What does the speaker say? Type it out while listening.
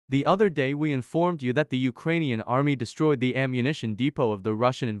The other day we informed you that the Ukrainian army destroyed the ammunition depot of the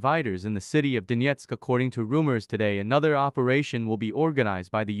Russian invaders in the city of Donetsk. According to rumors today, another operation will be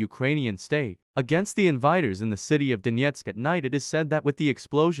organized by the Ukrainian state against the invaders in the city of Donetsk. At night, it is said that with the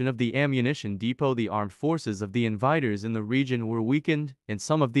explosion of the ammunition depot, the armed forces of the invaders in the region were weakened, and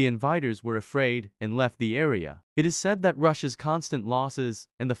some of the invaders were afraid and left the area. It is said that Russia's constant losses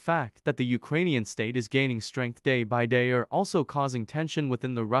and the fact that the Ukrainian state is gaining strength day by day are also causing tension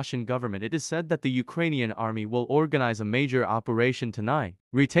within the Russian government. It is said that the Ukrainian army will organize a major operation tonight,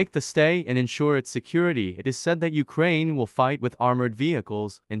 retake the state and ensure its security. It is said that Ukraine will fight with armored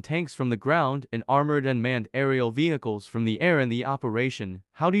vehicles and tanks from the ground and armored and manned aerial vehicles from the air in the operation.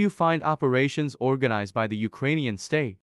 How do you find operations organized by the Ukrainian state?